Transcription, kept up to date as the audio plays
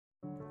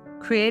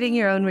Creating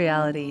your own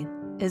reality.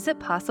 Is it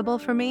possible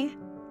for me?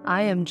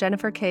 I am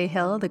Jennifer K.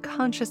 Hill, the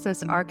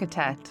consciousness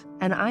architect,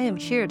 and I am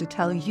here to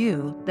tell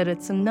you that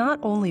it's not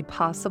only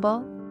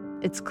possible,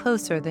 it's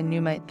closer than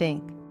you might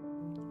think.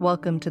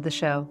 Welcome to the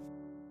show.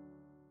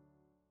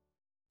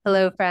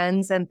 Hello,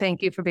 friends, and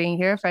thank you for being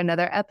here for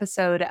another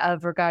episode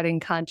of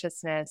Regarding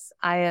Consciousness.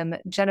 I am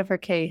Jennifer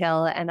K.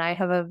 Hill, and I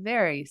have a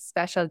very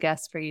special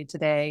guest for you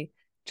today,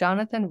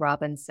 Jonathan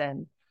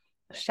Robinson.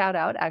 Shout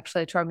out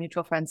actually to our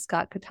mutual friend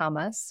Scott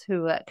Katamas,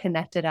 who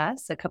connected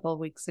us a couple of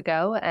weeks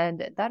ago.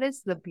 And that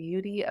is the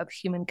beauty of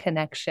human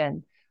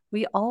connection.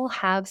 We all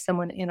have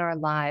someone in our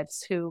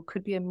lives who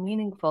could be a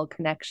meaningful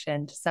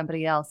connection to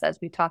somebody else, as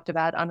we talked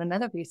about on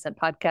another recent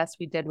podcast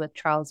we did with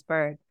Charles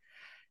Bird.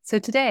 So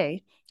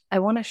today, I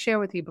want to share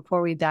with you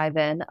before we dive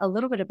in a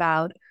little bit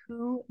about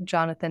who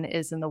Jonathan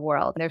is in the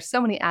world. There's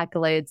so many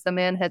accolades. The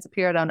man has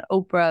appeared on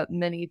Oprah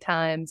many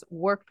times,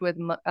 worked with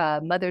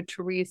Mother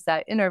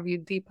Teresa,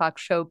 interviewed Deepak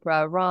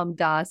Chopra, Ram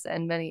Dass,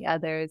 and many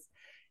others.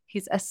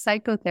 He's a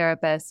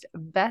psychotherapist,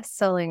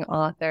 best-selling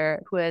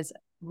author who has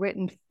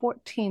written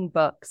 14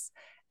 books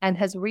and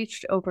has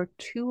reached over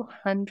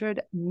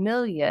 200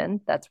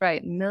 million, that's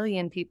right,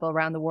 million people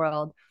around the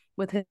world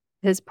with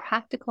his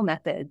practical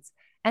methods.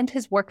 And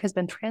his work has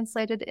been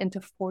translated into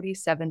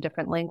 47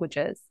 different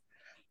languages.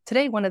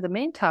 Today, one of the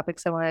main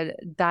topics I want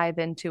to dive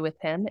into with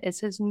him is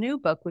his new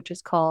book, which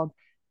is called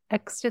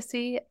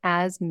Ecstasy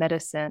as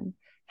Medicine: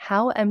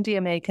 How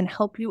MDMA Can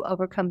Help You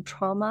Overcome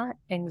Trauma,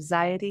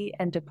 Anxiety,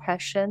 and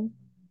Depression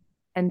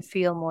and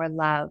Feel More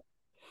Love.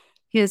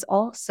 He is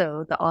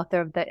also the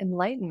author of the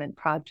Enlightenment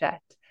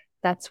Project.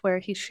 That's where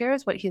he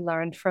shares what he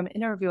learned from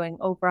interviewing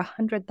over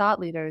 100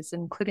 thought leaders,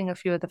 including a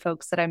few of the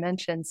folks that I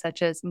mentioned,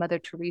 such as Mother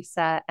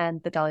Teresa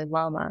and the Dalai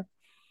Lama.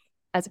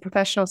 As a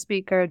professional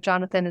speaker,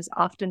 Jonathan is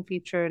often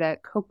featured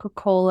at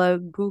Coca-Cola,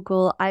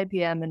 Google,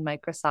 IBM, and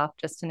Microsoft,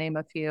 just to name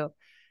a few.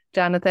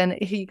 Jonathan,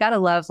 you got to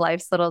love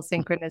life's little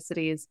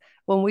synchronicities.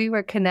 When we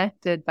were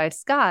connected by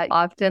Scott,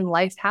 often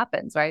life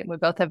happens, right? We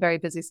both have very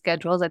busy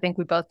schedules. I think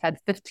we both had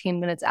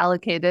 15 minutes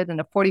allocated, and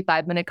a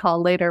 45-minute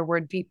call later, we're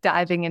deep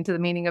diving into the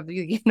meaning of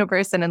the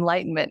universe and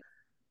enlightenment.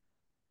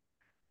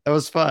 That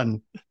was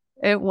fun.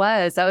 It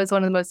was. That was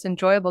one of the most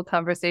enjoyable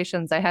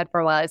conversations I had for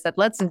a while. I said,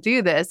 let's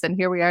do this. And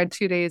here we are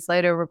 2 days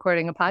later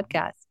recording a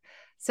podcast.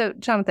 So,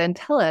 Jonathan,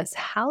 tell us,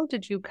 how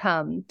did you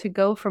come to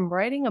go from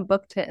writing a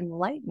book to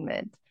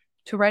enlightenment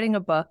to writing a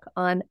book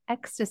on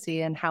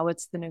ecstasy and how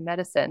it's the new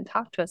medicine?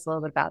 Talk to us a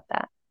little bit about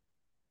that.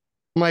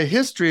 My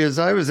history is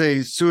I was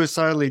a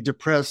suicidally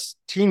depressed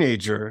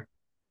teenager,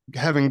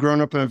 having grown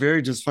up in a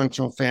very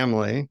dysfunctional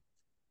family.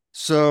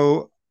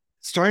 So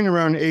starting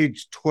around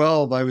age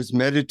 12, I was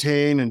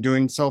meditating and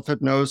doing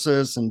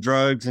self-hypnosis and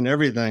drugs and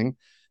everything.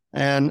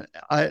 And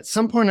at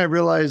some point I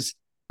realized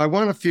I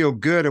want to feel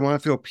good. I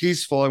want to feel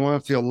peaceful. I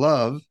want to feel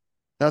love.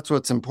 That's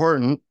what's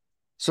important.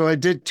 So I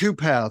did two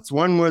paths.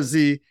 One was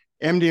the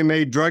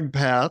MDMA drug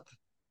path,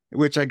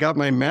 which I got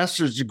my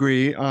master's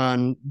degree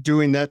on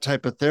doing that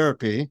type of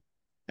therapy.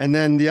 And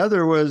then the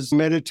other was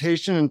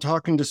meditation and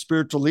talking to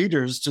spiritual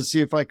leaders to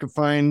see if I could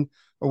find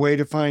a way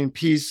to find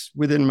peace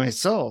within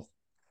myself.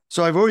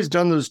 So I've always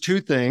done those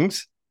two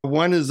things.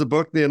 One is the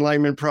book, The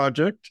Enlightenment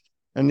Project,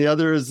 and the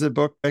other is the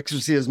book,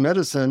 Ecstasy as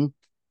Medicine.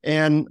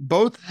 And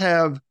both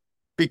have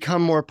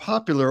become more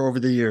popular over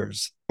the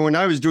years. When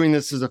I was doing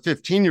this as a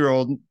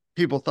 15-year-old,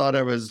 people thought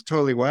I was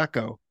totally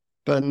wacko.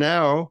 But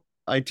now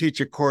I teach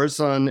a course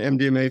on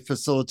MDMA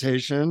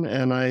facilitation,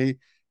 and I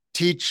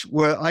teach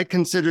what I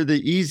consider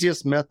the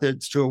easiest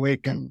methods to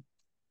awaken,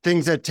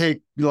 things that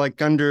take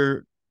like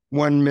under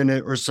 1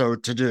 minute or so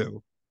to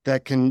do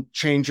that can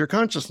change your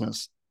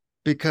consciousness.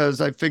 Because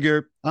I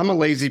figure I'm a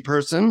lazy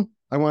person.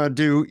 I want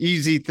to do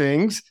easy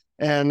things.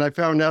 And I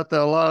found out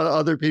that a lot of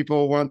other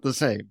people want the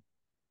same.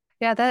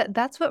 Yeah,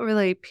 that's what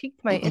really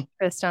piqued my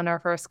interest on our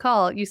first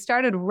call. You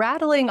started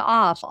rattling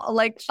off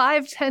like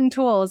 5-10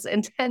 tools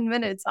in 10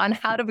 minutes on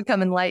how to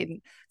become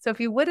enlightened. So if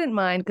you wouldn't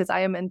mind, because I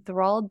am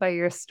enthralled by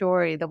your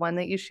story, the one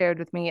that you shared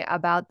with me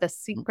about the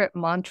secret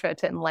mantra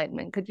to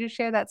enlightenment, could you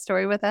share that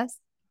story with us?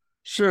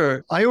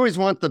 Sure. I always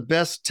want the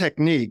best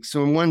techniques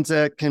and ones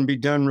that can be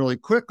done really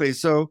quickly.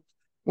 So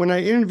when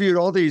I interviewed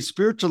all these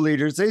spiritual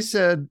leaders, they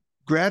said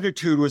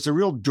gratitude was a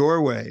real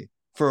doorway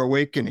for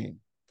awakening.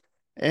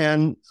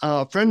 And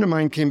a friend of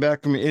mine came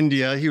back from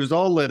India. He was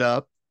all lit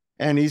up.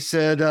 And he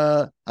said,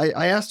 I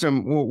asked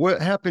him, well,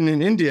 what happened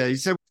in India? He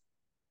said,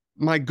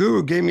 my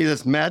guru gave me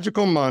this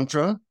magical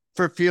mantra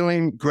for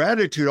feeling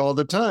gratitude all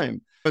the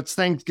time. It's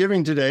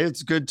Thanksgiving today.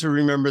 It's good to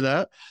remember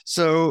that.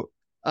 So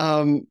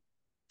I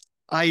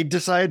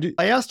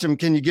asked him,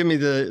 can you give me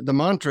the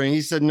mantra? And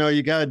he said, no,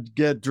 you got to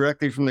get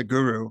directly from the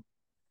guru.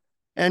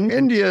 And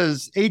India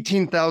is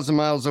 18,000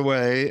 miles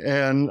away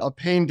and a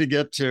pain to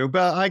get to,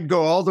 but I'd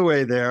go all the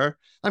way there.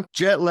 I'm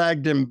jet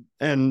lagged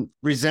and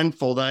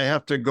resentful that I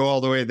have to go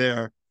all the way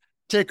there.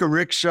 Take a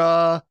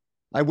rickshaw.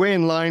 I wait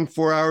in line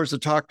 4 hours to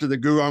talk to the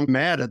guru. I'm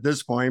mad at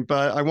this point,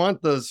 but I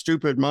want the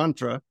stupid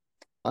mantra.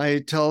 I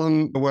tell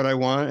him what I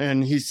want,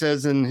 and he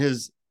says in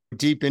his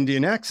deep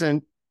Indian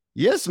accent,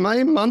 yes,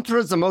 my mantra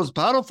is the most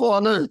powerful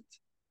on earth.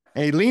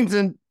 And he leans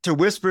in to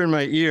whisper in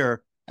my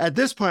ear. At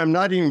this point, I'm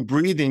not even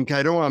breathing because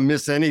I don't want to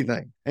miss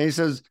anything. And he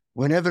says,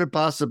 whenever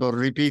possible,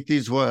 repeat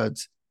these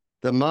words.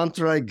 The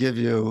mantra I give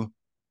you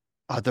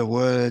are the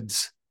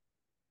words,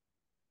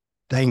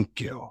 thank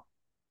you.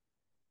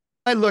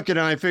 I look at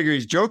him, I figure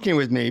he's joking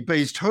with me, but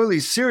he's totally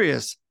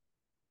serious.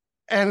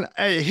 And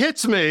it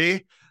hits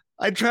me.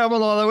 I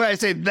travel all the way. I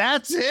say,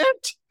 that's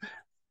it?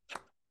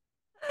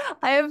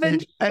 I have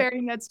been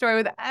sharing that story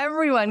with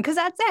everyone because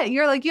that's it.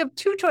 You're like, you have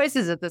two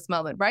choices at this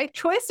moment, right?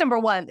 Choice number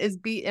one is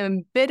be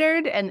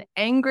embittered and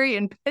angry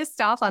and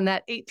pissed off on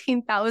that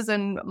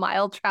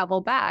 18,000-mile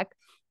travel back,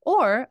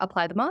 or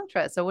apply the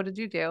mantra. So what did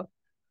you do?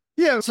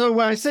 Yeah. So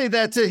when I say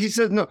that's it, he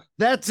says, no,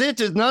 that's it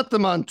is not the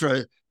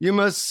mantra. You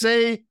must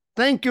say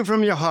thank you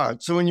from your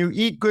heart. So when you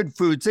eat good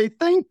food, say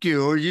thank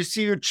you. Or you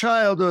see your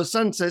child or a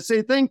sunset,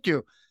 say thank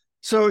you.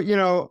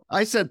 So,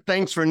 I said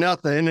thanks for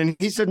nothing. And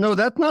he said, no,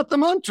 that's not the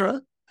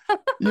mantra.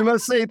 You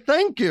must say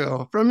thank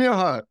you from your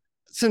heart.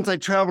 Since I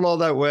traveled all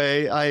that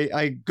way,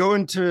 I go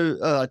into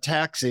a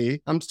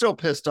taxi. I'm still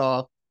pissed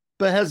off,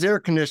 but it has air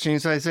conditioning.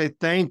 So I say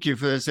thank you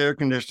for this air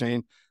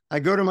conditioning. I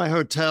go to my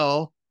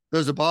hotel.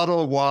 There's a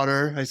bottle of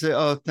water. I say,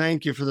 oh,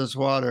 thank you for this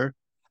water.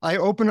 I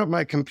open up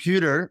my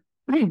computer,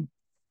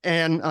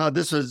 and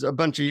this was a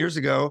bunch of years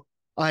ago.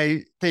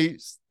 I say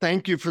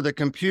thank you for the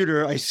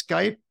computer. I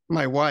Skype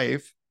my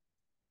wife.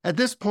 At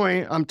this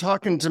point, I'm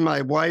talking to my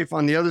wife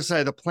on the other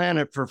side of the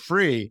planet for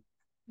free.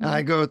 And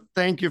I go,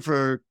 thank you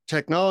for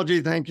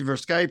technology. Thank you for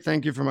Skype.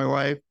 Thank you for my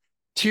wife.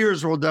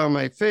 Tears roll down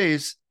my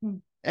face.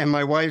 And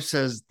my wife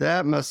says,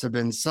 that must have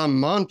been some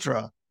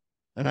mantra.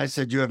 And I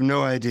said, you have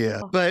no idea.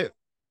 But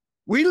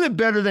we live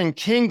better than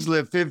kings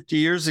lived 50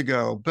 years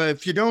ago. But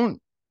if you don't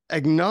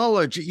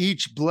acknowledge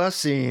each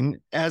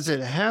blessing as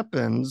it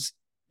happens,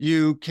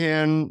 you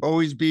can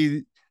always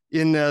be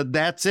in the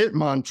that's it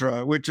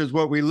mantra, which is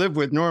what we live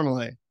with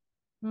normally.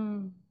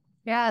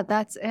 Yeah,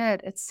 that's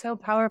it. It's so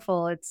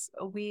powerful.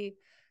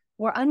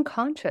 We're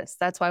unconscious.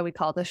 That's why we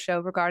call the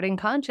show Regarding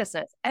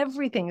Consciousness.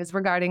 Everything is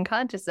regarding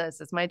consciousness.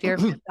 As my dear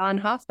friend Don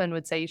Hoffman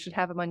would say, you should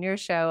have him on your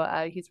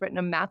show. He's written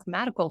a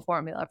mathematical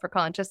formula for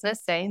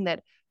consciousness, saying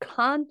that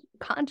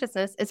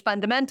consciousness is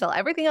fundamental.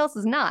 Everything else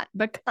is not,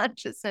 but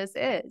consciousness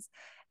is.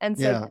 And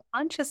so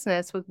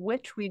consciousness with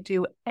which we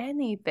do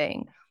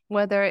anything,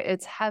 whether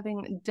it's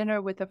having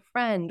dinner with a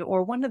friend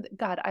or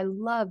God, I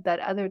love that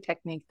other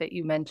technique that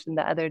you mentioned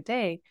the other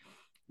day,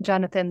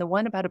 Jonathan, the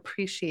one about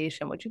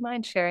appreciation. Would you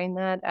mind sharing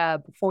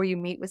that before you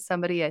meet with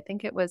somebody? I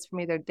think it was from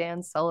either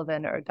Dan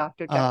Sullivan or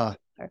Dr. Jeff.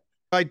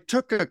 I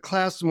took a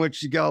class in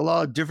which you got a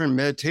lot of different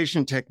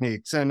meditation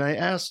techniques. And I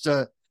asked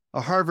a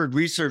Harvard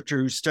researcher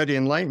who studied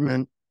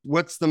enlightenment,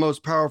 what's the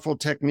most powerful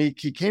technique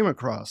he came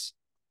across?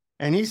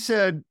 And he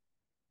said,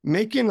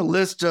 making a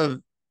list of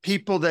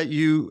people that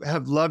you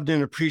have loved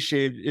and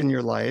appreciated in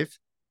your life,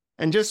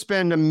 and just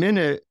spend a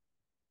minute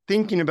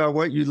thinking about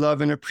what you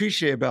love and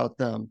appreciate about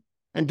them.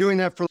 And doing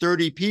that for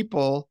 30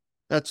 people,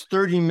 that's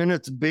 30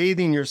 minutes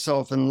bathing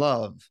yourself in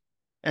love.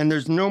 And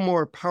there's no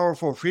more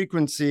powerful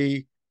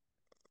frequency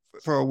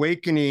for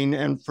awakening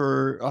and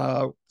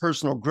for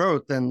personal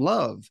growth than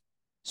love.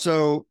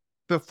 So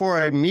before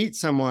I meet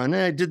someone,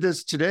 and I did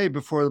this today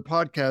before the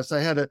podcast,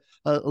 I had a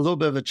little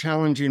bit of a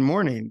challenging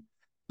morning,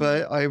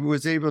 but I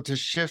was able to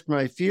shift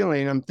my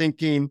feeling. I'm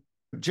thinking,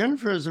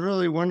 Jennifer is a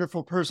really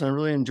wonderful person. I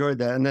really enjoyed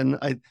that. And then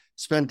I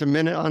spent a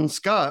minute on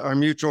Scott, our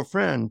mutual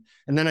friend.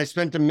 And then I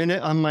spent a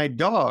minute on my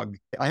dog.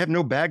 I have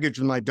no baggage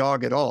with my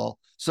dog at all.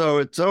 So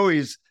it's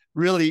always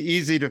really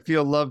easy to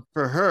feel love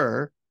for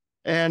her.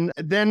 And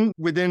then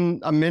within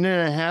a minute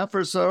and a half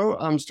or so,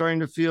 I'm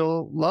starting to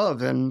feel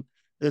love. And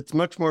it's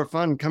much more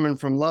fun coming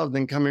from love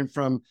than coming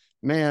from,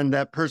 man,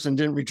 that person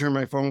didn't return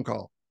my phone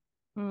call.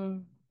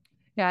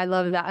 Yeah, I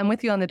love that. I'm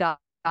with you on the dog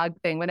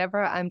thing.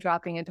 Whenever I'm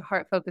dropping into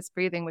heart focused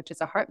breathing, which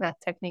is a heart math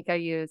technique I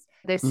use,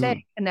 they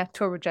say connect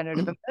to a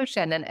regenerative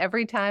emotion. And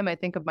every time I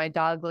think of my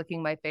dog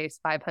licking my face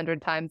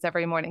 500 times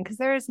every morning, because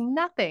there is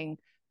nothing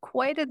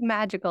quite as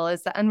magical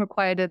as the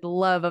unrequited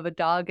love of a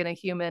dog and a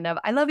human of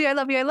I love you, I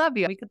love you, I love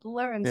you. We could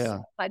learn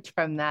so much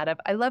from that of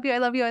I love you, I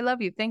love you, I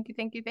love you. Thank you,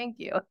 thank you, thank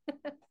you.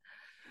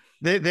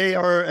 They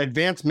are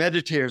advanced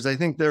meditators. I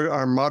think they're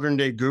our modern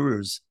day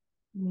gurus.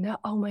 No,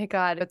 oh my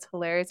God, it's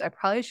hilarious. I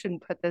probably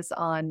shouldn't put this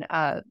on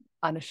a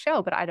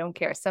show, but I don't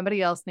care.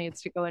 Somebody else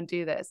needs to go and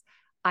do this.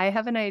 I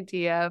have an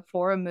idea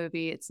for a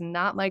movie. It's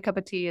not my cup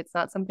of tea. It's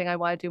not something I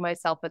want to do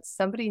myself, but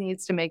somebody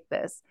needs to make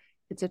this.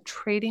 It's a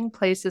Trading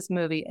Places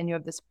movie, and you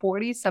have this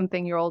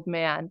 40-something-year-old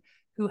man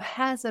who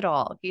has it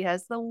all. He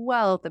has the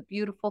wealth, the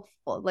beautiful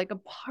like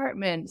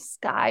apartment,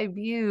 sky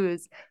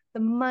views,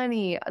 the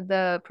money,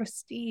 the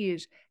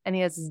prestige, and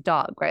he has his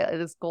dog, right? Like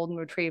this golden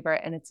retriever,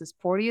 and it's his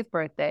 40th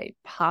birthday,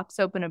 pops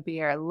open a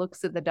beer,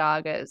 looks at the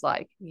dog, and is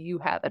like, you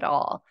have it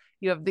all.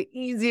 You have the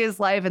easiest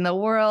life in the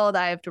world.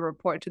 I have to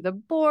report to the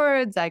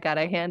boards. I got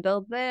to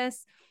handle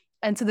this.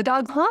 And so the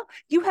dog, huh?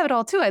 You have it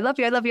all too. I love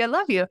you. I love you. I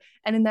love you.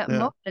 And in that Yeah.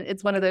 moment,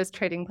 it's one of those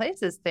trading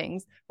places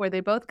things where they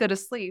both go to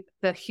sleep.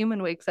 The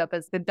human wakes up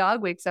as the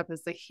dog wakes up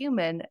as the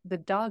human. The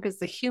dog as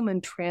the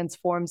human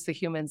transforms the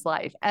human's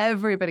life.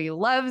 Everybody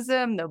loves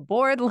him. The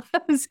board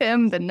loves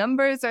him. The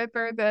numbers are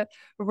through the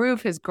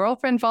roof. His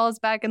girlfriend falls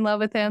back in love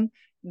with him.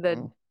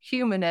 The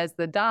human as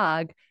the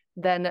dog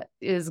then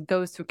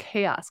goes through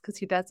chaos because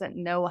he doesn't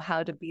know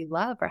how to be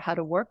love or how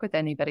to work with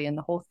anybody. And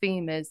the whole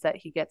theme is that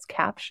he gets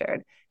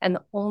captured. And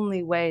the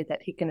only way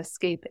that he can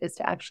escape is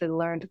to actually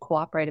learn to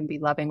cooperate and be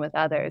loving with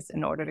others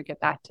in order to get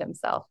back to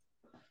himself.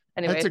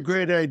 Anyway. That's a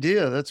great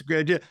idea. That's a great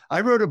idea. I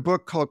wrote a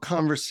book called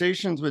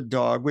Conversations with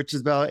Dog, which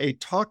is about a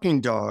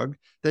talking dog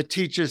that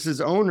teaches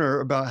his owner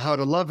about how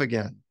to love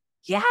again.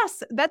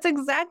 Yes, that's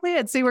exactly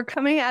it. See, we're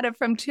coming at it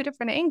from two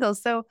different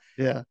angles. So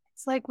yeah,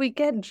 it's like we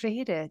get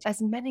jaded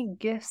as many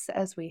gifts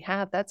as we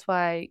have. That's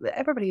why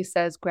everybody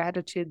says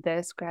gratitude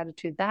this,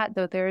 gratitude that,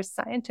 though there is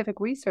scientific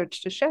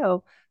research to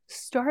show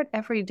start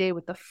every day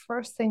with the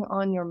first thing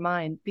on your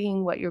mind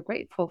being what you're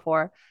grateful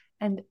for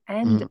and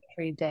end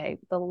every day.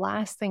 The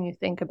last thing you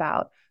think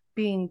about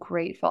being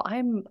grateful.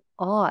 I'm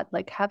awed,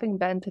 like having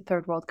been to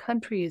third world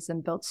countries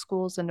and built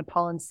schools in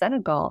Nepal and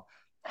Senegal,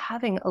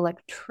 having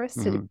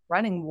electricity,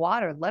 running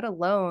water, let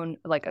alone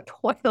like a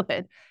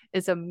toilet,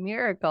 is a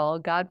miracle.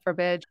 God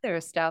forbid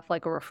there's stuff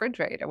like a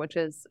refrigerator, which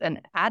is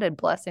an added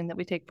blessing that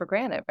we take for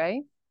granted,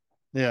 right?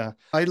 Yeah.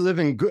 I live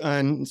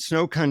in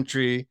snow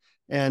country,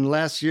 and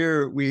last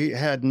year we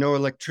had no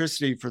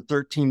electricity for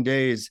 13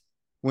 days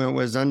when it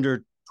was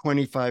under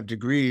 25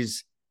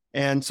 degrees.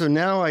 And so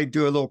now I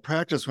do a little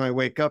practice when I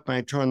wake up and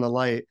I turn on the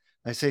light.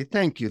 I say,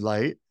 "Thank you,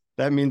 light."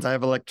 That means I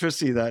have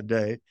electricity that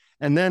day.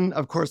 And then,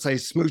 of course, I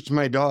smooch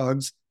my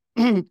dogs.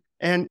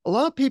 And a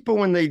lot of people,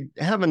 when they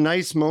have a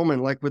nice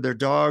moment, like with their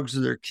dogs or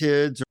their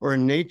kids or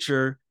in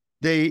nature,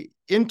 they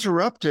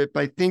interrupt it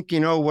by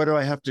thinking, "Oh, what do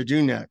I have to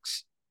do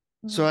next?"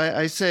 So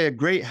I say a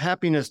great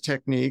happiness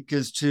technique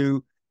is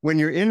to, when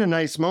you're in a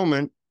nice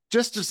moment,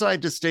 just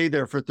decide to stay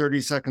there for 30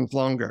 seconds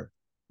longer.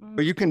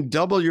 But you can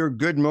double your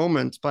good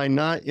moments by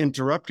not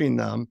interrupting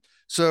them.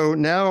 So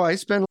now I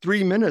spend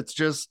 3 minutes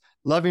just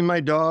loving my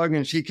dog,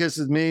 and she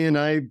kisses me and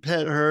I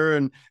pet her,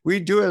 and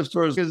we do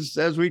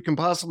as we can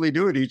possibly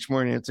do it each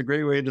morning. It's a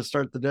great way to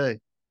start the day.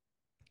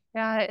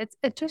 Yeah,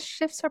 it just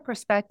shifts our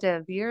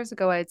perspective. Years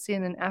ago, I had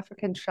seen an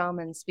African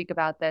shaman speak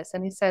about this,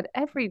 and he said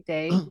every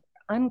day we're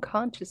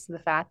unconscious of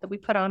the fact that we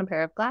put on a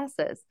pair of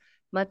glasses.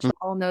 Much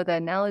all know the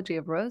analogy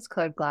of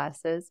rose-colored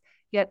glasses,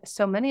 yet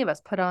so many of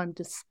us put on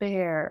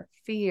despair,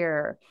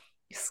 fear,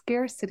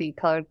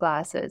 scarcity-colored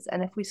glasses.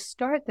 And if we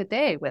start the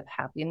day with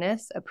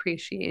happiness,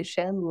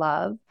 appreciation,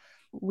 love,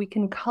 we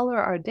can color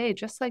our day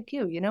just like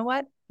you. You know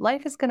what?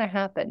 Life is going to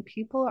happen.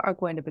 People are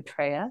going to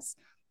betray us.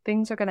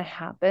 Things are going to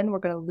happen. We're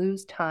going to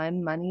lose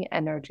time, money,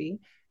 energy.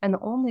 And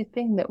the only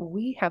thing that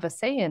we have a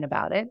say in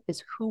about it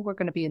is who we're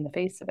going to be in the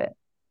face of it.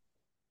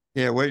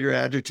 Yeah, what your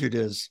attitude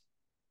is.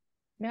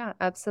 Yeah,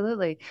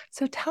 absolutely.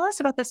 So tell us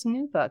about this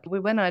new book. We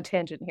went on a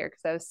tangent here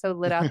because I was so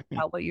lit up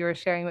about what you were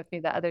sharing with me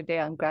the other day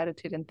on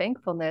gratitude and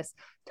thankfulness.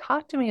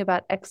 Talk to me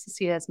about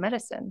ecstasy as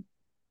medicine.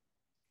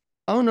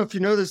 I don't know if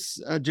you know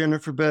this,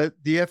 Jennifer, but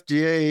the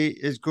FDA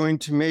is going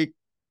to make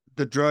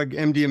the drug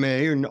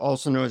MDMA, and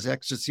also known as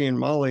ecstasy and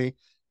Molly,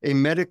 a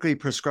medically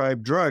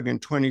prescribed drug in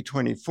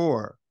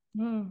 2024.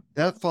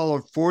 That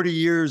followed 40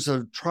 years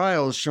of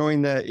trials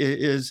showing that it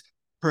is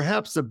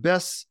perhaps the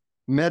best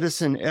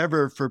medicine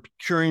ever for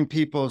curing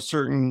people of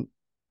certain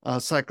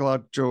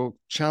psychological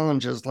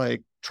challenges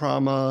like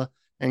trauma,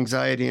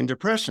 anxiety, and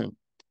depression.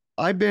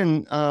 I've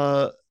been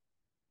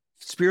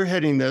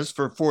spearheading this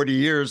for 40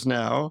 years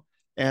now,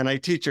 and I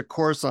teach a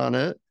course on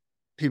it.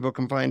 People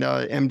can find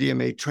out at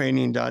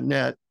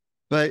mdmatraining.net.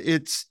 But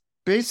it's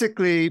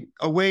basically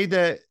a way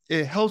that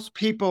it helps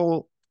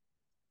people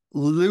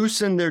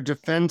loosen their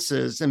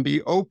defenses and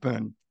be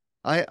open.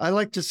 I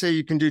like to say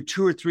you can do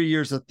 2 or 3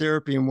 years of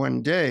therapy in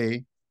one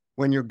day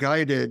when you're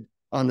guided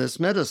on this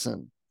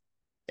medicine.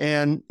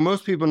 And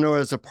most people know it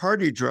as a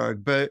party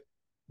drug, but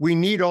we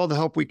need all the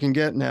help we can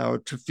get now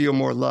to feel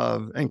more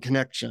love and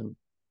connection.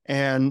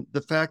 And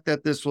the fact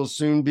that this will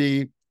soon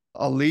be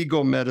a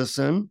legal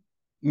medicine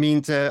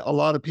means that a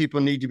lot of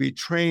people need to be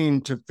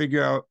trained to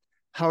figure out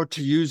how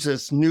to use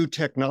this new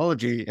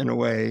technology in a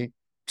way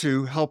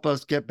to help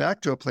us get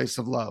back to a place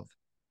of love.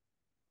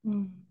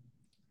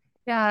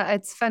 Yeah,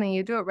 it's funny.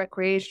 You do it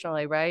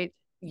recreationally, right?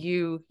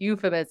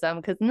 Euphemism,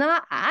 because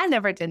I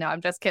never did. No,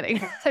 I'm just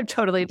kidding. I've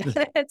totally done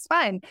it. It's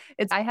fine.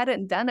 I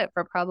hadn't done it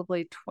for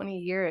probably 20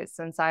 years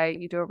since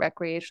you do it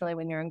recreationally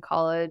when you're in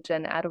college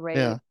and at a rate.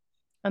 Yeah.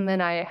 And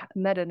then I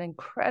met an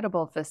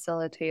incredible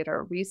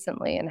facilitator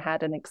recently and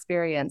had an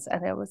experience.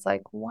 And it was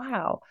like,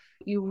 wow,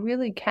 you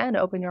really can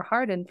open your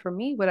heart. And for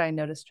me, what I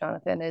noticed,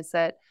 Jonathan, is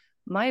that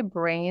my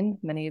brain,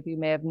 many of you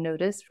may have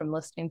noticed from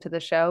listening to the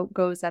show,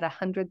 goes at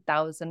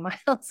 100,000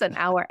 miles an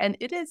hour. And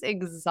it is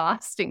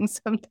exhausting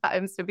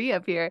sometimes to be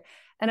up here.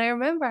 And I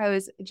remember I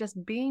was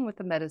just being with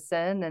the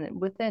medicine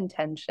and with the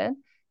intention.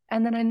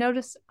 And then I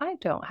noticed I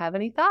don't have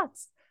any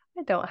thoughts.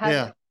 I don't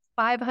have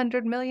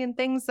 500 million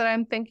things that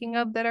I'm thinking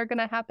of that are going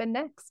to happen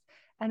next.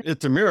 And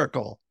it's a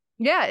miracle.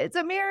 yeah, it's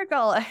a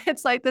miracle.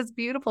 It's like this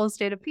beautiful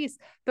state of peace.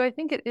 Though I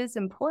think it is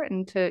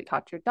important to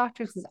talk to your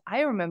doctors because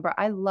I remember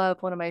I love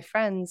one of my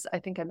friends. I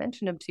think I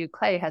mentioned him to you.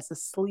 Clay has a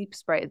sleep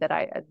spray that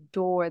I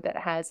adore that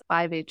has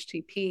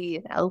 5-HTP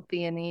and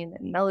L-theanine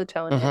and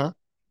melatonin. Uh-huh.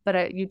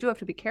 But you do have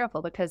to be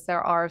careful because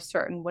there are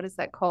certain, what is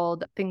that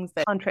called? Things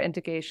that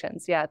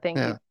contraindications. Yeah, thank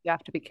you. Yeah. You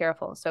have to be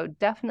careful. So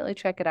definitely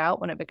check it out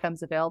when it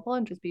becomes available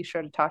and just be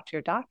sure to talk to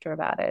your doctor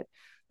about it.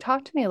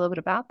 Talk to me a little bit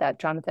about that,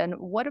 Jonathan.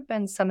 What have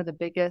been some of the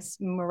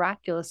biggest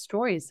miraculous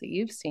stories that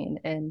you've seen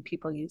in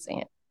people using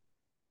it?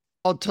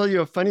 I'll tell you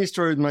a funny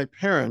story with my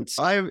parents.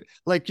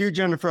 Like you,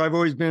 Jennifer, I've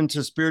always been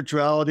to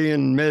spirituality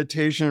and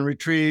meditation and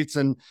retreats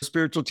and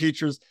spiritual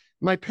teachers.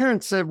 My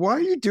parents said, "Why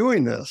are you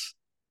doing this?"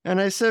 And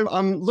I said,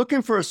 "I'm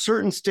looking for a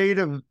certain state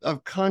of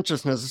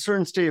consciousness, a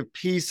certain state of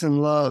peace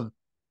and love."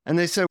 And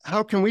they said,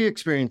 "How can we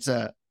experience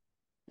that?"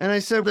 And I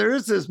said, "There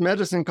is this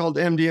medicine called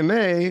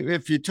MDMA.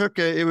 If you took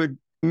it, it would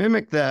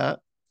mimic that."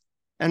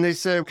 And they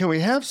said, "Can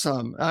we have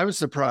some?" I was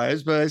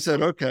surprised, but I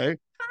said, "Okay."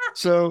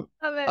 So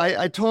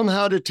I told them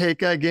how to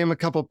take it. I gave them a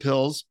couple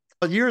pills.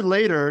 A year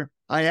later,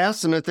 I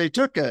asked them if they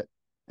took it.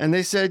 And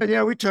they said,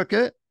 "Yeah, we took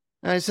it."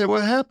 And I said,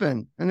 "What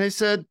happened?" And they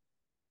said,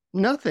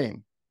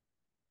 "Nothing."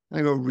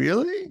 I go,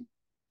 "Really?"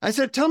 I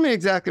said, "Tell me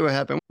exactly what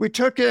happened." We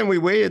took it and we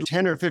waited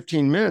 10 or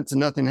 15 minutes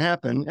and nothing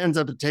happened. Ends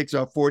up it takes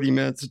about 40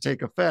 minutes to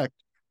take effect.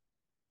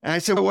 And I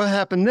said, "Well, what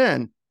happened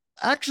then?"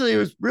 Actually, it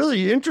was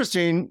really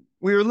interesting.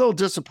 We were a little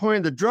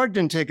disappointed the drug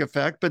didn't take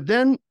effect, but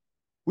then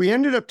we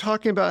ended up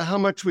talking about how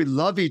much we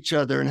love each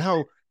other and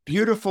how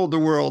beautiful the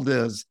world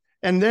is.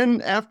 And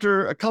then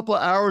after a couple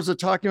of hours of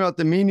talking about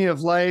the meaning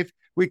of life,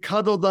 we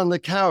cuddled on the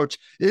couch.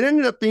 It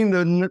ended up being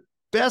the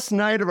best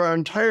night of our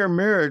entire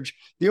marriage.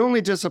 The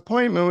only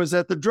disappointment was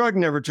that the drug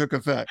never took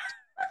effect.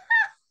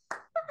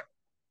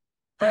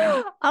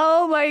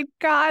 Oh my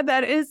God,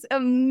 that is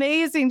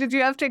amazing. Did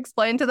you have to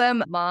explain to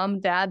them, Mom,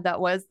 Dad, that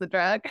was the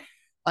drug?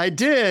 I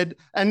did,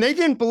 and they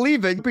didn't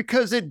believe it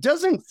because it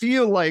doesn't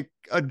feel like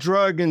a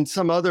drug in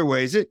some other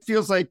ways. It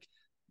feels like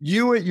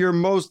you at your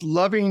most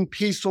loving,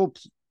 peaceful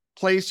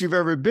place you've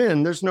ever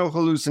been. There's no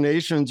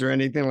hallucinations or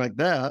anything like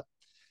that.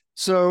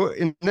 So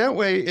in that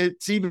way,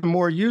 it's even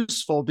more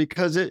useful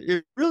because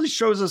it really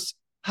shows us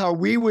how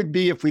we would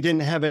be if we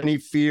didn't have any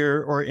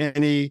fear or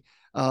any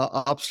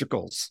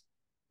obstacles.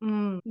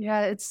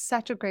 Yeah, it's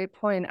such a great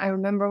point. I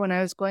remember when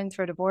I was going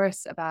through a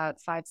divorce about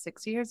 5,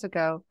 6 years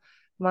ago,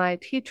 my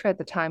teacher at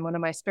the time, one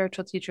of my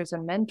spiritual teachers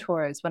and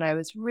mentors, when I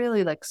was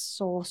really like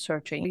soul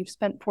searching, you've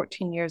spent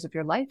 14 years of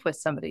your life with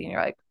somebody and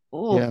you're like,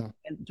 oh, Yeah.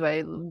 do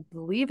I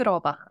leave it all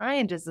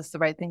behind? Is this the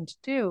right thing to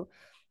do?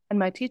 And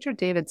my teacher,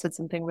 David, said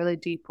something really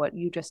deep, what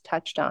you just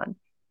touched on.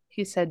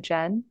 He said,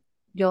 Jen,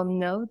 you'll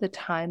know the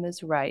time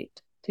is right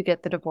to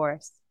get the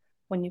divorce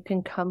when you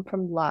can come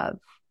from love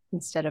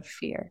instead of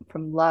fear,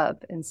 from love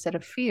instead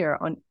of fear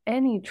on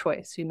any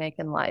choice you make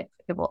in life.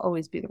 It will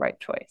always be the right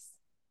choice.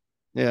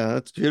 Yeah,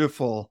 that's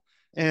beautiful.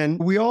 And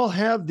we all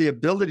have the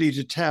ability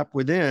to tap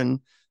within,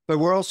 but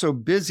we're also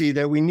busy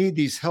that we need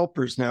these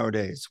helpers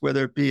nowadays,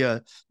 whether it be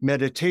a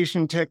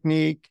meditation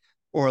technique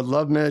or a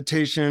love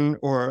meditation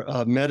or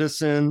a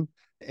medicine.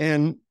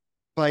 And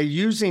by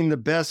using the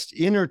best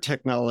inner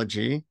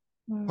technology,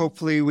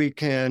 hopefully we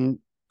can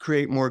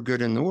create more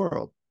good in the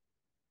world.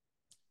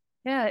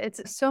 Yeah,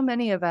 it's so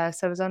many of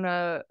us. I was on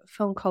a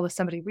phone call with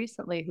somebody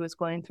recently who was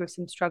going through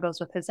some struggles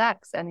with his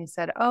ex, and he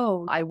said,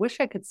 "Oh, I wish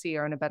I could see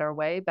her in a better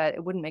way, but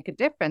it wouldn't make a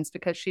difference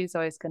because she's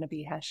always going to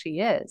be how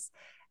she is."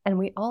 And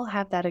we all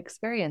have that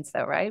experience,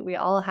 though, right? We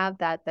all have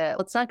that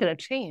well, it's not going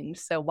to change,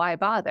 so why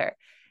bother?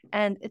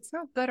 And it's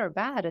not good or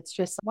bad. It's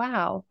just,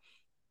 wow,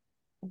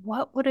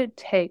 what would it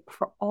take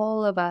for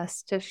all of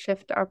us to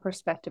shift our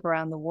perspective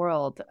around the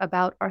world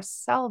about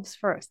ourselves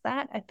first?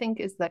 That I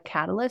think is the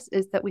catalyst,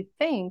 is that we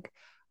think,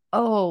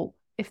 oh,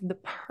 if the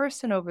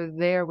person over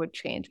there would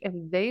change, if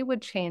they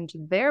would change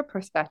their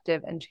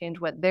perspective and change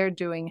what they're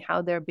doing,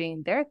 how they're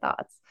being, their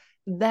thoughts,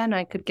 then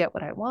I could get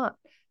what I want.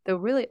 Though,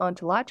 really,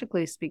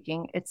 ontologically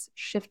speaking, it's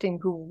shifting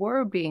who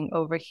we're being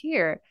over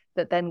here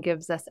that then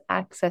gives us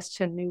access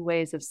to new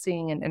ways of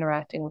seeing and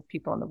interacting with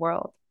people in the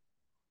world.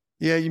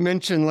 Yeah, you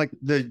mentioned like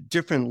the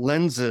different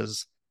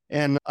lenses.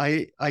 And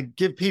I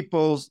give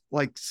people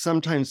like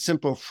sometimes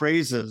simple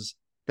phrases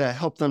that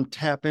help them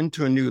tap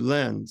into a new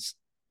lens.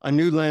 A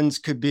new lens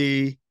could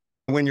be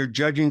when you're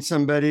judging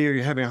somebody or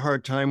you're having a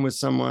hard time with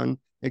someone,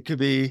 it could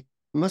be, it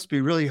must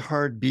be really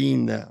hard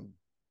being them.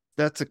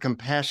 That's a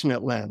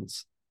compassionate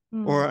lens.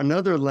 Or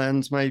another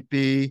lens might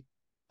be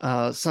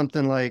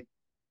something like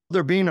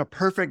they're being a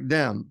perfect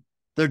them.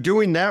 They're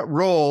doing that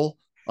role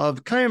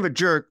of kind of a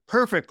jerk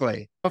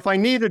perfectly. If I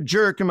need a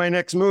jerk in my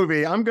next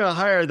movie, I'm going to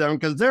hire them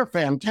because they're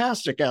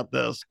fantastic at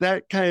this.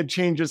 That kind of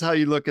changes how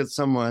you look at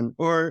someone.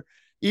 Or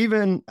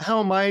even how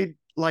am I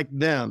like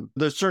them?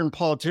 There's certain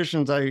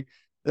politicians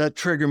that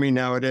trigger me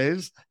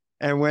nowadays.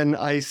 And when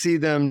I see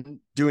them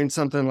doing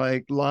something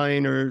like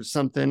lying or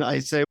something, I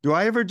say, do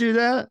I ever do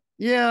that?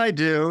 Yeah, I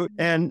do.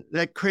 And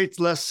that creates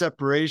less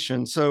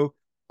separation. So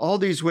all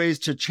these ways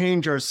to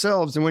change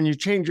ourselves. And when you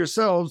change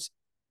yourselves,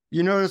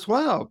 you notice,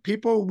 wow,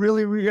 people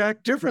really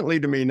react differently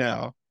to me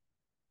now.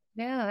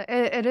 Yeah,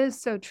 it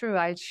is so true.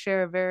 I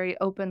share very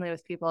openly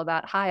with people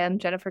about, hi, I'm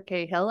Jennifer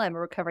Cahill. I'm a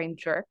recovering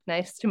jerk.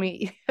 Nice to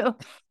meet you.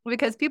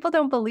 Because people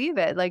don't believe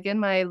it. Like in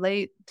my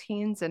late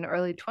teens and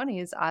early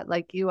 20s,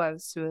 like you, I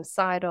was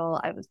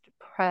suicidal. I was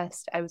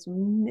depressed. I was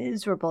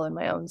miserable in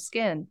my own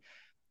skin.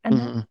 And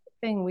that's Mm-hmm. the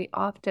thing we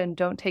often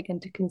don't take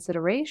into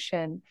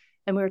consideration.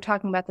 And we were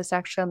talking about this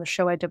actually on the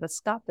show I did with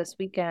Scott this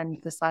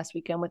last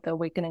weekend with the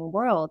Awakening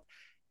World,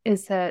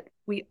 is that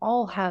we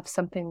all have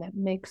something that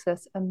makes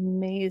us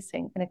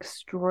amazing and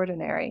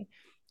extraordinary.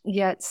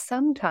 Yet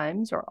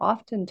sometimes or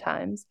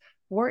oftentimes,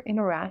 we're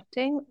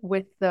interacting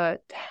with the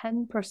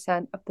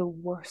 10% of the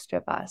worst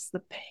of us,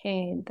 the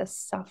pain, the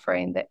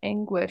suffering, the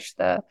anguish,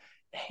 the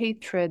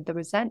hatred, the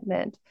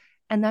resentment.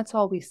 And that's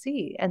all we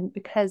see. And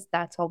because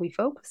that's all we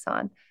focus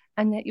on.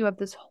 And yet you have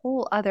this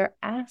whole other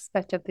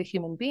aspect of the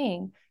human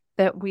being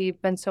that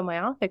we've been so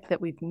myopic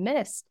that we've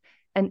missed.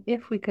 And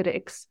if we could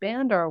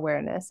expand our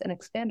awareness and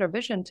expand our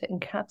vision to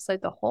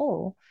encapsulate the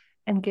whole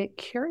and get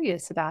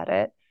curious about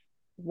it,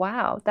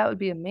 wow, that would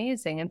be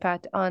amazing. In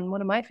fact, on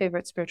one of my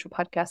favorite spiritual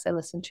podcasts I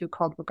listened to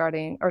called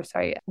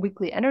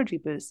Weekly Energy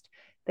Boost,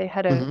 they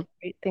had a Mm-hmm.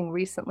 great thing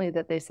recently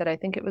that they said, I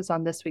think it was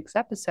on this week's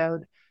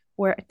episode,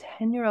 where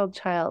a 10-year-old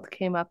child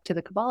came up to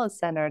the Kabbalah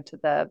Center, to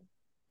the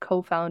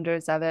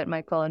co-founders of it,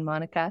 Michael and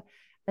Monica,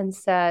 and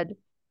said,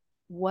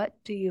 what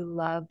do you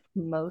love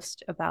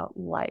most about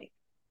life?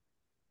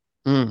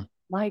 Mm.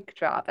 Mic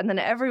drop. And then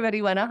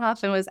everybody went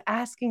off and was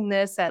asking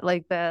this at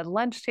like the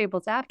lunch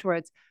tables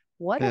afterwards.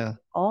 What if Yeah. we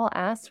all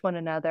asked one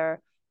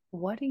another,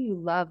 what do you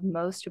love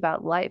most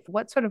about life?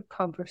 What sort of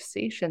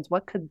conversations,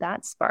 what could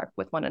that spark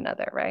with one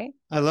another, right?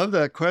 I love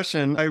that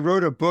question. I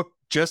wrote a book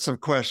just of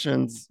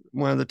questions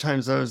one of the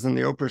times I was in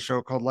the Oprah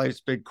show called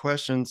Life's Big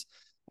Questions.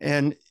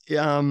 And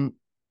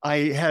I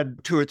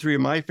had two or three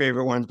of my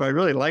favorite ones, but I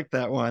really liked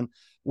that one.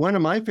 One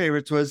of my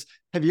favorites was,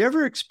 have you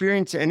ever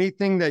experienced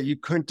anything that you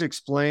couldn't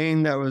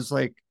explain that was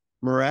like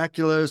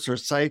miraculous or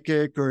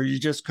psychic, or you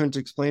just couldn't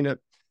explain it?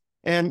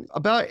 And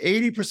about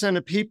 80%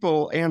 of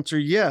people answer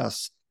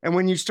yes. And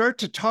when you start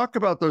to talk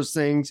about those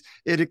things,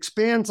 it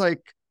expands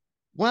like,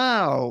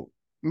 wow,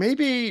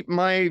 maybe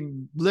my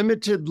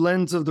limited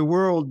lens of the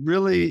world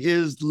really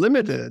is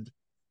limited.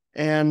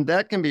 And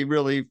that can be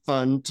really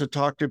fun to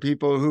talk to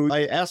people who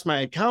I asked my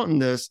accountant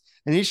this,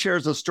 and he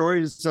shares the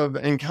stories of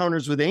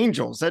encounters with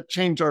angels that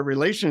changed our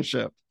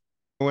relationship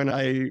when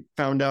I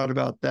found out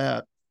about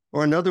that.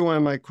 Or another one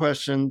of my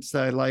questions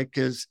that I like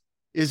is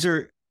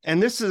there,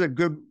 and this is a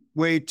good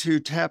way to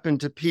tap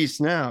into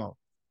peace now,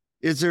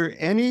 is there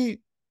anything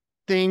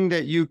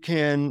that you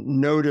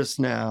can notice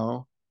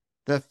now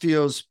that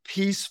feels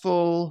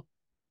peaceful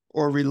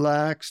or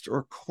relaxed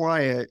or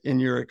quiet in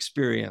your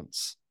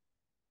experience?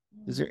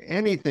 Is there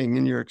anything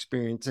in your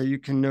experience that you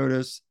can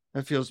notice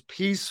that feels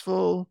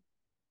peaceful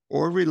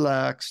or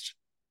relaxed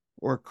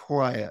or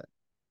quiet?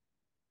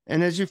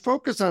 And as you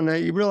focus on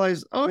that, you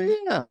realize, oh,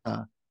 yeah,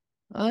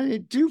 I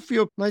do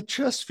feel my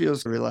chest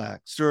feels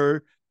relaxed,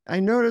 or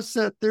I notice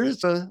that there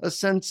is a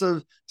sense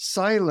of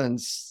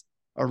silence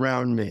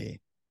around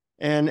me.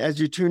 And as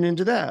you tune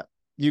into that,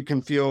 you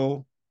can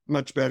feel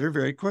much better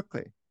very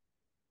quickly.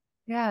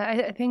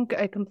 Yeah, I think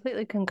I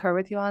completely concur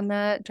with you on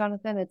that,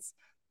 Jonathan. It's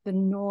the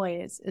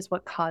noise is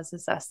what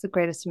causes us the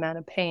greatest amount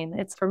of pain.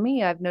 It's for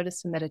me, I've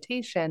noticed in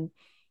meditation,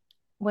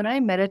 when I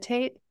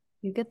meditate,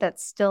 you get that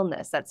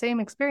stillness, that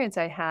same experience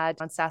I had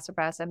on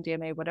sassafras,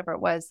 MDMA, whatever it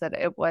was that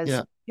it was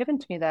Yeah. given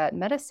to me, that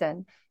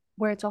medicine,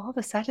 where it's all of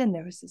a sudden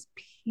there was this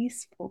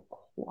peaceful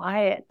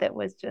quiet that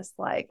was just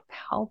like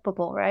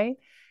palpable, right?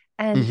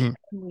 And Mm-hmm.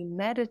 when we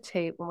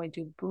meditate, when we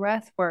do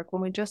breath work,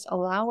 when we just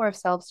allow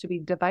ourselves to be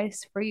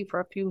device free for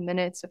a few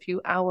minutes, a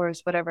few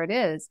hours, whatever it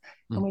is,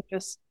 and we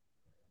just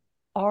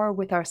are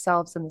with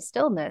ourselves in the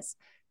stillness,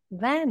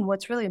 then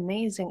what's really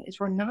amazing is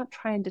we're not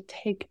trying to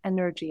take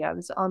energy. I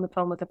was on the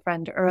phone with a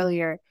friend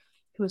earlier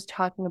who was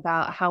talking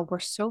about how we're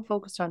so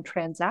focused on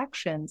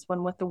transactions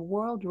when what the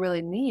world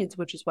really needs,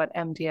 which is what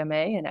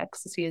MDMA and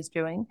ecstasy is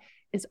doing,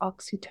 is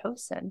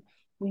oxytocin.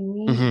 We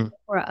need Mm-hmm.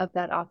 more of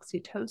that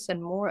oxytocin,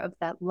 more of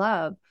that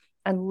love,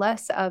 and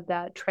less of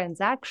that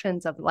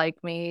transactions of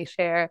like me,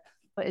 share,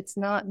 but it's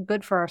not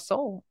good for our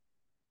soul.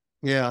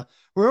 Yeah.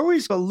 We're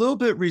always a little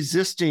bit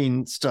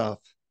resisting stuff.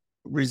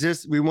 We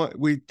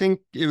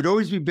think it would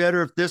always be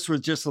better if this was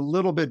just a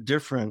little bit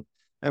different.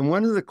 And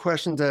one of the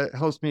questions that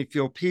helps me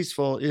feel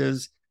peaceful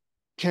is,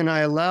 can I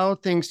allow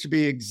things to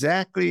be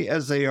exactly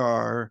as they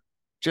are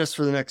just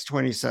for the next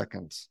 20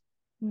 seconds?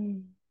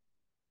 Mm.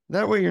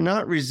 That way you're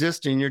not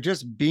resisting, you're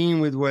just being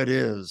with what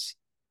is.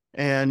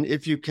 And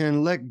if you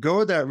can let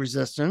go of that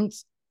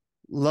resistance,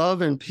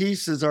 love and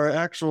peace is our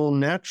actual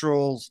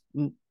natural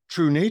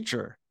true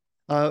nature.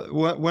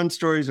 One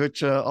story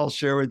which I'll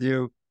share with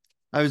you.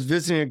 I was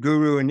visiting a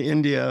guru in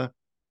India,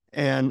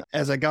 and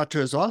as I got to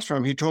his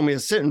ashram, he told me to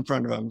sit in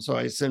front of him. So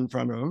I sit in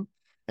front of him,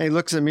 and he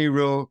looks at me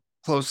real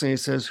closely and he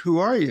says, "Who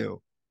are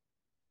you?"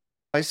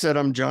 I said,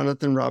 I'm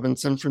Jonathan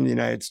Robinson from the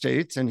United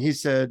States. And he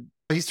said,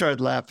 he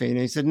started laughing. And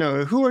he said,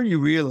 no, who are you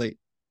really?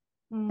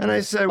 And I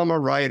said, I'm a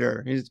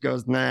writer. He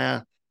goes,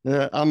 nah,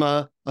 I'm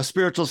a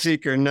spiritual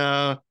seeker.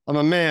 No, I'm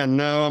a man.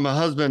 No, I'm a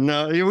husband.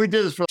 No, we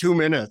did this for 2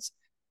 minutes.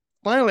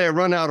 Finally, I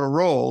run out of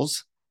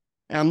roles.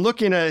 And I'm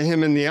looking at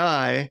him in the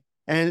eye,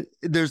 and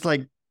there's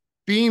like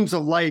beams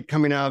of light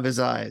coming out of his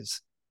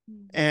eyes.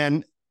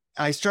 And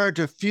I started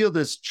to feel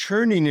this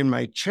churning in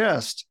my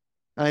chest.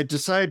 I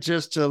decided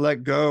just to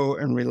let go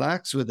and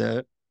relax with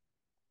it.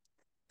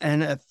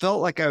 And it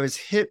felt like I was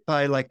hit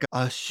by like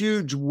a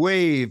huge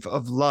wave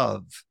of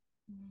love.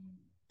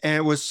 And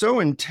it was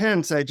so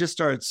intense, I just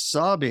started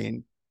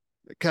sobbing.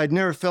 I'd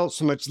never felt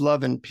so much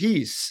love and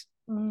peace.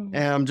 And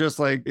I'm just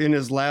like in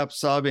his lap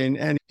sobbing.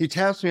 And he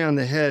taps me on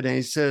the head and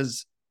he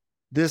says,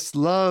 this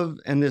love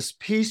and this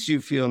peace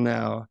you feel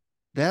now,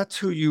 that's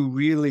who you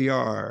really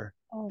are.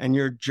 And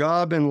your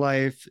job in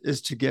life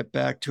is to get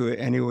back to it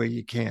any way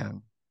you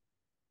can.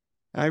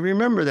 I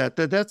remember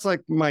that's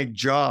like my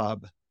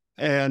job.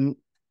 And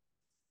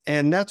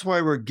that's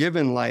why we're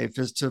given life,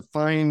 is to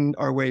find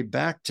our way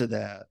back to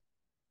that.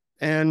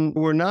 And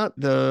we're not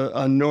the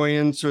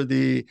annoyance or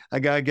the, I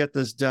got to get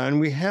this done.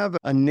 We have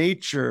a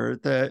nature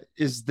that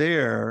is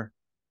there.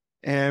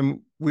 And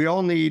we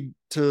all need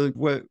to,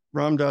 what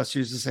Ram Dass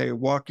used to say,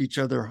 walk each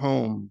other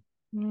home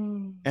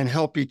and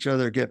help each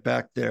other get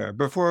back there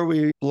before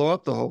we blow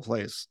up the whole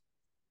place.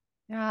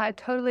 Yeah, I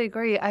totally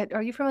agree.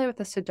 Are you familiar with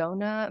the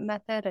Sedona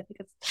method? I think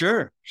it's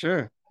Sure.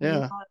 I Yeah.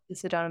 love the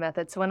Sedona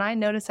method. So when I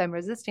notice I'm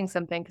resisting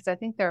something, because I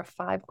think there are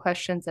 5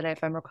 questions that,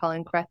 if I'm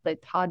recalling correctly,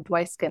 Todd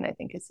Dweiskin, I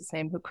think is his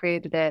name, who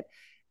created it.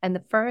 And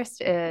the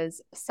first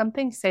is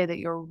something, say, that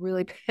you're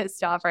really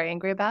pissed off or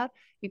angry about.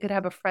 You could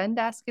have a friend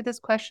ask you this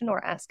question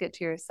or ask it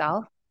to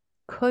yourself.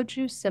 Could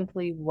you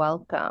simply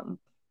welcome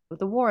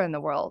the war in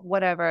the world,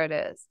 whatever it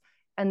is?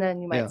 And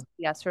then you might Yeah. say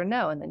yes or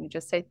no. And then you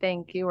just say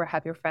thank you, or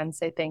have your friend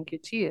say thank you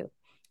to you.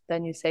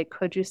 Then you say,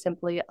 could you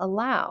simply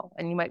allow?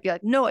 And you might be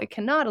like, no, I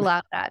cannot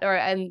allow that.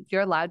 And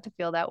you're allowed to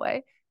feel that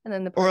way. And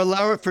then or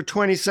allow it for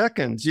 20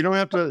 seconds. You don't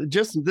have to,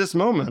 just this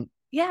moment.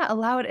 Yeah,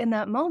 allow it in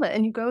that moment.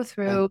 And you go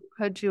through,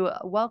 could you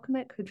welcome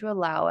it? Could you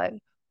allow it?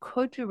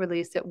 Could you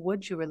release it?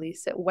 Would you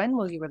release it? When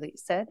will you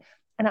release it?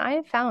 And I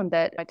have found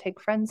that I take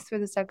friends through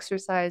this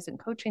exercise and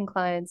coaching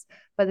clients.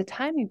 By the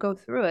time you go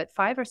through it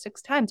 5 or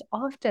 6 times,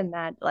 often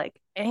that like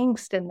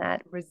angst and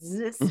that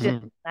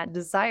resistance, that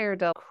desire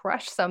to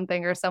crush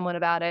something or someone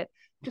about it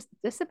just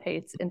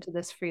dissipates into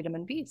this freedom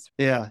and peace.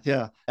 Yeah.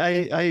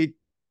 I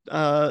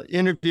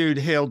interviewed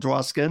Hale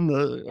Dwoskin,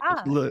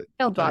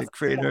 the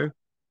creator,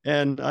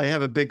 and I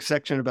have a big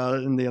section about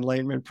it in the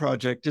Enlightenment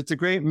Project. It's a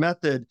great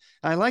method.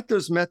 I like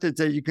those methods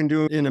that you can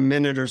do in a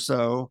minute or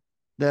so,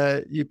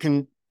 that you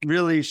can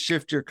really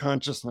shift your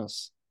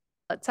consciousness.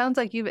 It sounds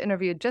like you've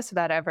interviewed just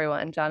about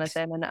everyone,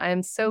 Jonathan, and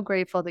I'm so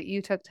grateful that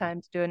you took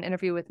time to do an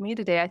interview with me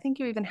today. I think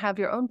you even have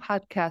your own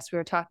podcast we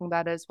were talking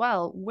about as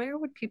well. Where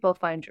would people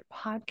find your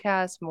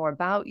podcast, more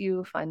about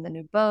you, find the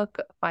new book,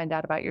 find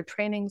out about your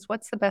trainings?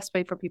 What's the best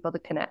way for people to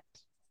connect?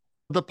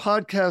 The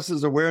podcast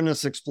is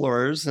Awareness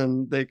Explorers,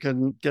 and they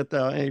can get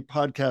that a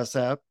podcast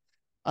app.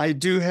 I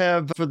do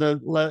have, for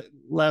the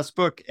last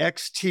book,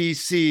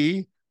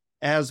 XTC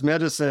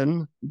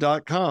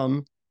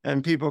asmedicine.com,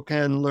 and people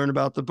can learn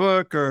about the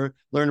book or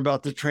learn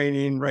about the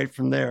training right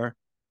from there.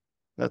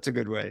 That's a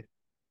good way.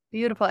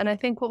 Beautiful. And I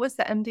think, what was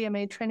the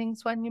MDMA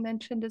trainings one you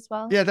mentioned as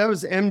well? Yeah, that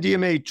was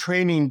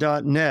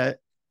mdmatraining.net.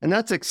 And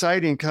that's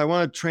exciting because I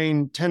want to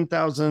train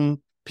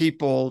 10,000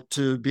 people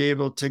to be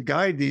able to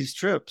guide these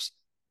trips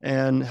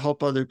and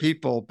help other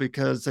people,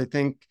 because I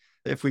think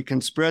if we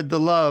can spread the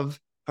love,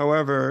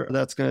 however,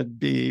 that's going to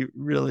be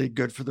really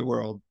good for the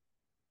world.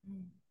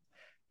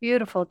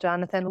 Beautiful,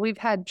 Jonathan. We've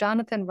had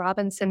Jonathan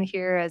Robinson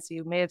here, as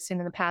you may have seen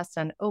in the past,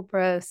 on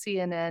Oprah,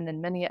 CNN,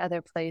 and many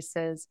other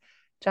places.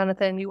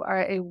 Jonathan, you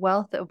are a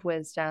wealth of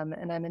wisdom,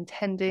 and I'm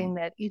intending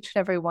that each and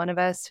every one of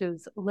us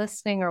who's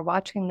listening or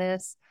watching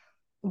this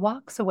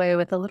walks away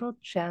with a little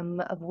gem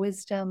of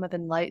wisdom, of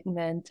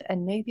enlightenment,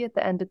 and maybe at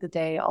the end of the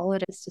day, all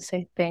it is to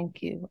say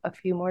thank you a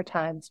few more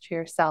times to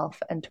yourself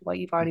and to what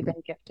you've already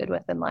been gifted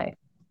with in life.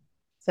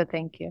 So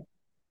thank you.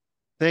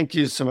 Thank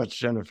you so much,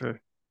 Jennifer.